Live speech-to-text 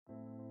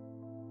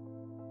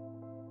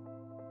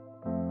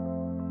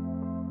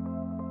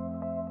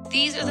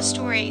these are the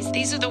stories.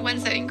 These are the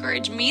ones that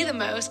encourage me the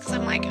most because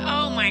I'm like,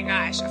 oh my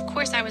gosh, of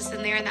course I was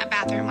in there in that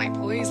bathroom like,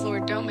 please,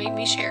 Lord, don't make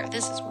me share.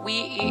 This is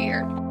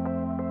weird.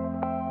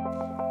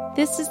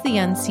 This is the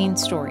Unseen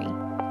Story,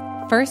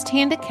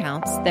 first-hand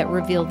accounts that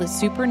reveal the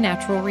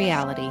supernatural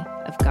reality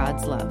of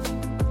God's love.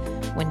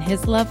 When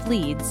His love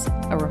leads,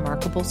 a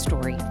remarkable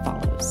story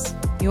follows.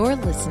 You're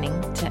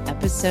listening to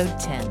Episode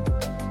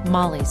 10,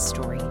 Molly's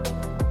Story,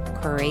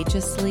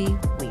 Courageously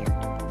Weird.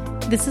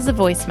 This is a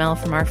voicemail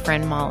from our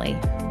friend Molly.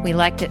 We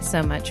liked it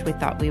so much we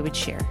thought we would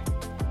share.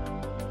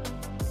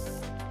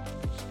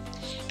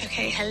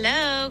 Okay,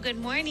 hello, good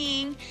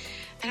morning.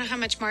 I don't have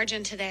much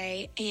margin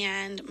today,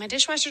 and my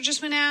dishwasher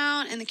just went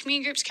out, and the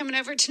community group's coming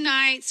over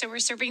tonight, so we're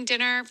serving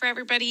dinner for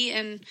everybody,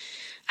 and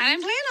I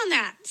didn't plan on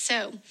that.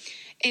 So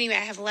anyway,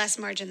 I have less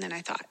margin than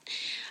I thought.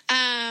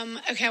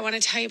 Okay, I want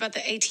to tell you about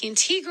the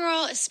AT&T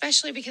girl,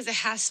 especially because it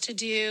has to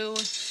do,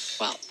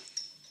 well,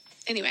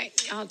 anyway,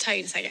 I'll tell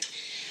you in a second.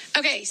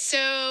 Okay,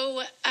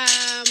 so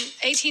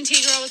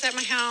AT&T girl was at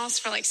my house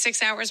for like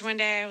 6 hours one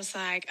day. I was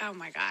like, oh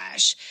my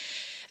gosh.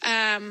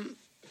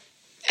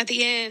 At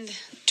the end,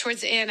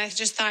 towards the end, I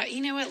just thought,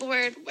 you know what,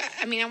 Lord,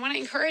 I want to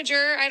encourage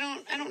her. I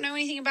don't know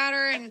anything about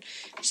her. And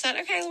I just thought,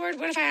 okay, Lord,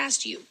 what if I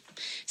asked you?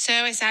 So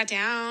I sat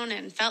down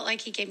and felt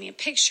like He gave me a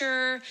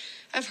picture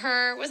of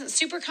her. Wasn't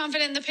super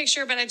confident in the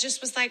picture, but I just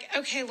was like,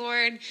 okay,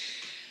 Lord,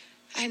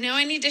 I know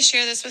I need to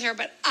share this with her,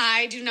 but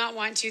I do not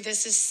want to.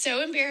 This is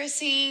so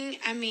embarrassing.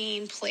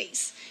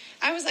 Please.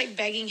 I was like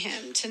begging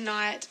Him to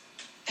not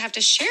have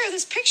to share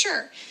this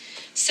picture.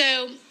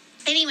 So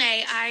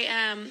anyway,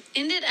 I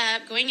ended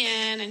up going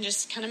in and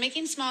just kind of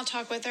making small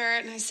talk with her.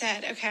 And I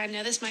said, okay, I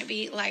know this might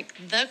be like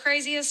the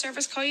craziest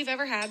service call you've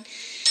ever had,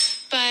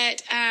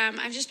 but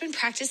I've just been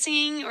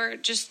practicing or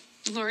just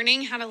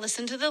learning how to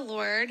listen to the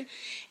Lord.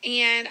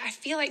 And I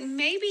feel like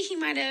maybe He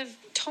might have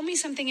told me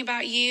something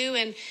about you.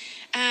 And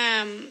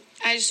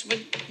I just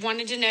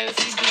wanted to know if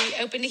you'd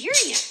be open to hearing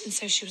it. And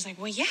so she was like,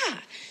 well, yeah.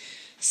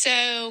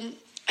 So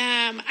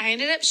I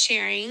ended up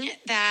sharing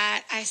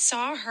that I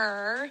saw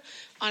her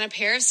on a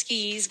pair of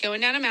skis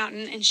going down a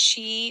mountain, and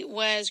she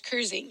was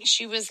cruising.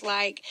 She was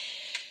like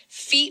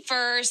feet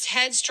first,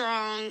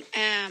 headstrong,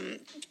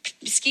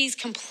 skis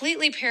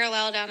completely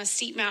parallel down a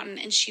steep mountain,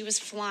 and she was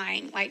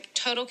flying like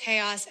total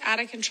chaos,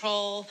 out of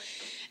control,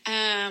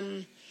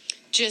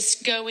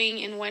 just going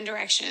in one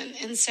direction.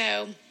 And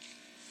so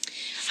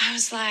I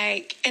was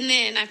like, and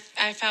then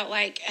I felt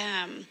like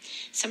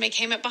somebody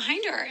came up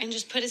behind her and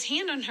just put his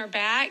hand on her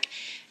back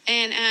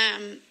and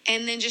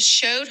then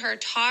just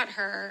taught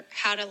her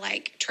how to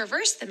like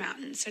traverse the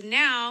mountain. So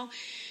now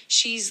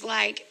she's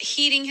like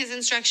heeding his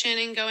instruction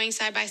and going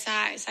side by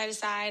side, side to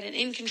side, and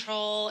in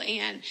control.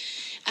 And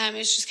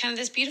it's just kind of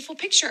this beautiful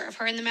picture of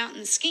her in the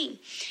mountains skiing.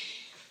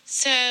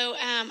 So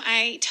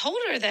I told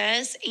her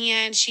this,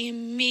 and she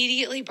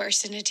immediately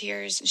burst into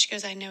tears. And she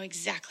goes, I know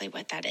exactly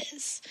what that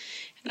is.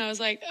 And I was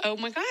like, oh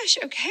my gosh,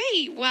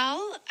 okay.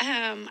 Well,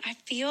 I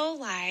feel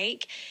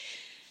like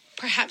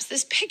perhaps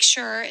this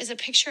picture is a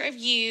picture of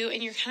you,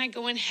 and you're kind of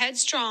going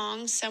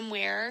headstrong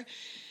somewhere,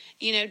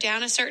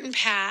 down a certain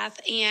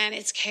path, and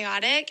it's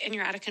chaotic and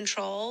you're out of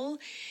control.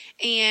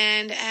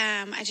 And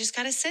I just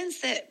got a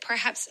sense that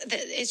perhaps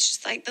that it's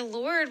just like the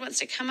Lord wants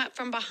to come up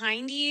from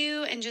behind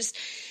you and just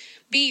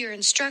be your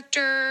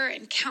instructor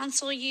and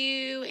counsel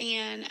you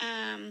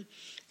and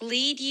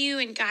lead you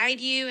and guide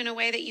you in a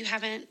way that you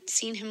haven't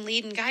seen Him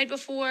lead and guide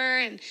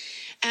before.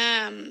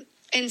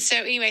 And so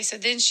anyway, so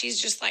then she's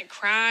just like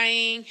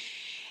crying,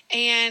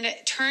 and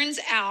it turns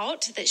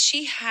out that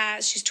she's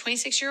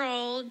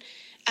 26-year-old,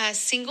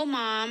 single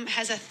mom,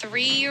 has a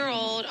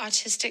 3-year-old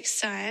autistic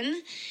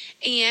son.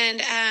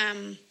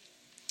 And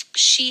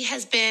she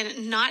has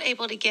been not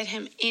able to get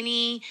him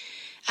any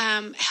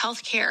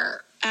health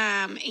care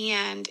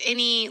and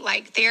any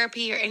like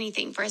therapy or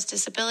anything for his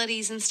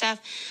disabilities and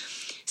stuff.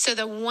 So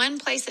the one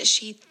place that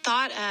she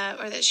thought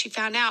of, or that she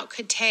found out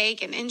could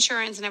take, and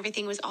insurance and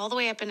everything, was all the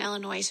way up in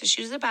Illinois. So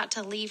she was about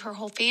to leave her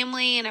whole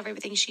family and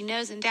everything she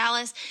knows in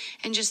Dallas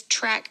and just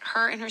trek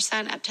her and her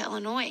son up to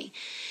Illinois.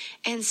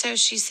 And so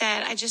she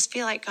said, I just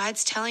feel like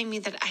God's telling me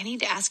that I need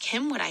to ask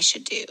Him what I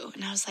should do.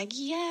 And I was like,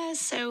 yes.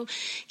 So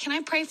can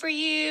I pray for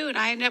you? And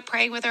I ended up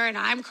praying with her, and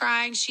I'm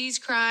crying. She's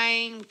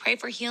crying. We pray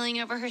for healing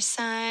over her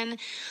son.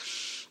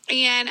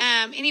 And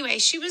anyway,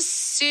 she was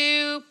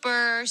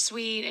super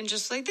sweet and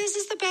just like, this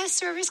is the best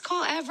service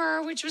call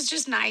ever, which was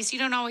just nice. You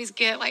don't always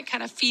get like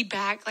kind of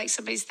feedback, like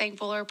somebody's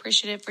thankful or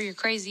appreciative for your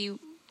crazy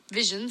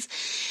visions.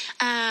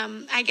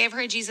 I gave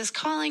her a Jesus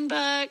Calling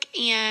book.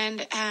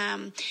 And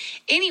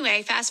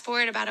anyway, fast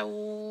forward about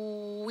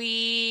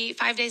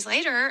 5 days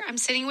later, I'm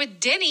sitting with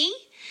Denny,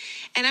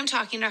 and I'm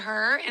talking to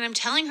her, and I'm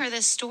telling her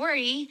this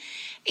story.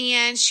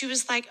 And she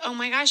was like, oh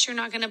my gosh, you're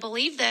not going to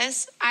believe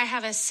this. I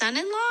have a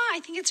son-in-law.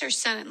 I think it's her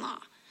son-in-law.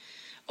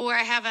 Or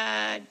I have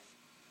a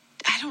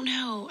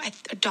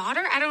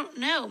daughter. I don't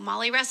know.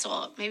 Molly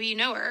Russell. Maybe you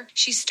know her.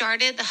 She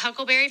started the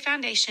Huckleberry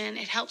Foundation.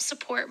 It helps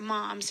support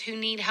moms who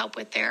need help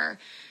with their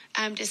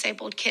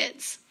disabled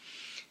kids.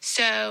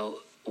 So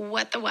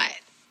what the what?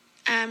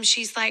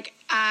 she's like,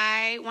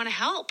 I want to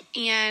help,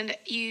 and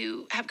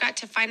you have got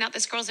to find out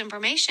this girl's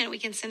information. We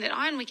can send it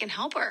on. We can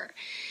help her.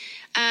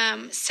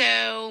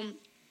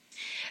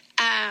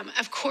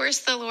 Of course,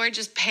 the Lord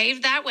just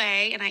paved that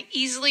way, and I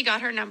easily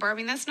got her number. I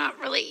mean, that's not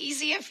really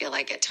easy, I feel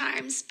like, at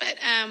times, but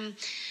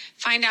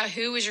find out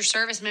who was your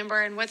service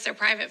member and what's their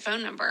private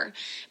phone number.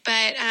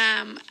 But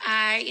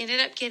I ended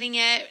up getting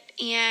it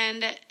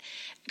and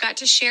got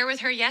to share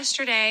with her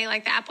yesterday,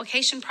 like the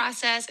application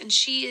process. And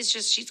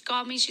she's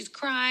called me, she's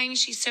crying,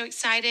 she's so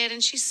excited,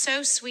 and she's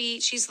so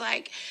sweet. She's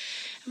like,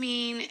 I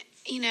mean,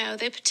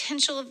 the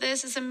potential of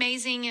this is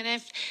amazing. And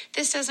if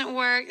this doesn't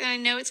work, then I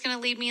know it's going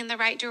to lead me in the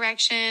right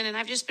direction. And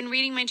I've just been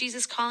reading my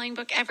Jesus Calling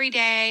book every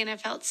day, and I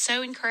felt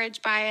so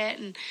encouraged by it.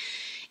 And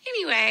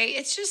anyway,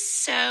 it's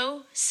just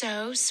so,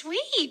 so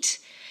sweet.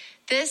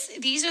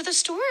 These are the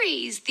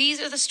stories. These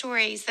are the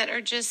stories that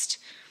are just,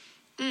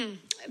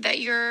 that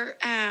you're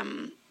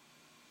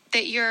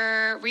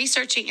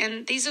researching.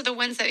 And these are the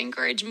ones that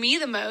encourage me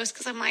the most,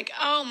 because I'm like,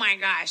 oh my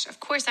gosh, of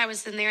course I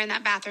was in there in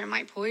that bathroom. I'm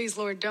like, please,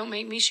 Lord, don't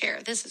make me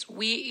share. This is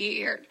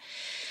weird.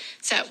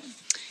 So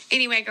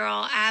anyway,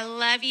 girl, I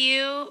love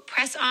you.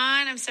 Press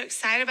on. I'm so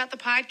excited about the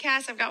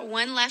podcast. I've got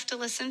one left to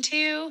listen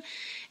to,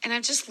 and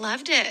I've just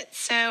loved it.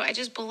 So I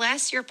just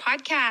bless your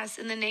podcast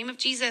in the name of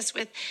Jesus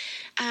with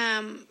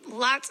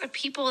lots of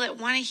people that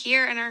want to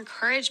hear and are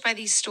encouraged by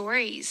these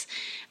stories.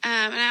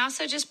 And I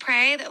also just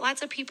pray that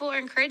lots of people are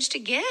encouraged to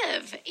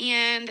give,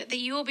 and that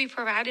you will be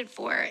provided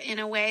for in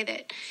a way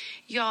that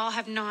y'all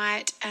have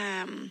not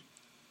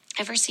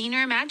ever seen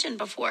or imagined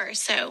before.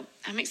 So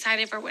I'm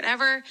excited for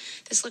whatever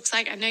this looks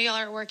like. I know y'all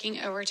are working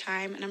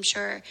overtime, and I'm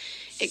sure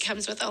it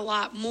comes with a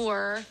lot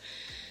more,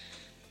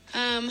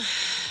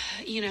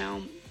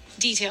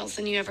 details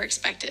than you ever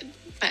expected.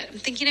 But I'm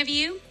thinking of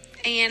you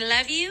and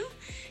love you,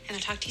 and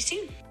I'll talk to you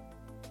soon.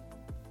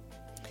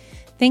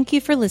 Thank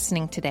you for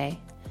listening today.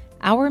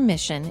 Our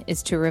mission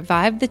is to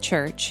revive the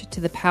church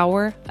to the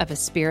power of a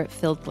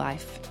Spirit-filled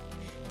life.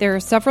 There are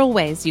several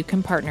ways you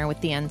can partner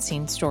with the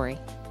Unseen Story.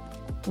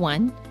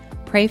 1,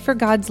 pray for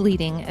God's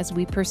leading as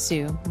we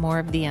pursue more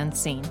of the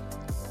unseen.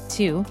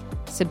 2,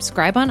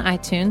 subscribe on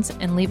iTunes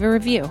and leave a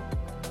review.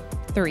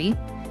 3,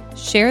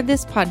 share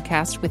this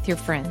podcast with your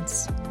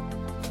friends.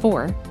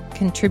 4,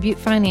 contribute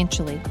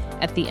financially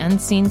at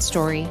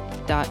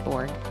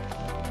theunseenstory.org.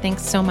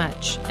 Thanks so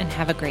much, and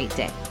have a great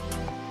day.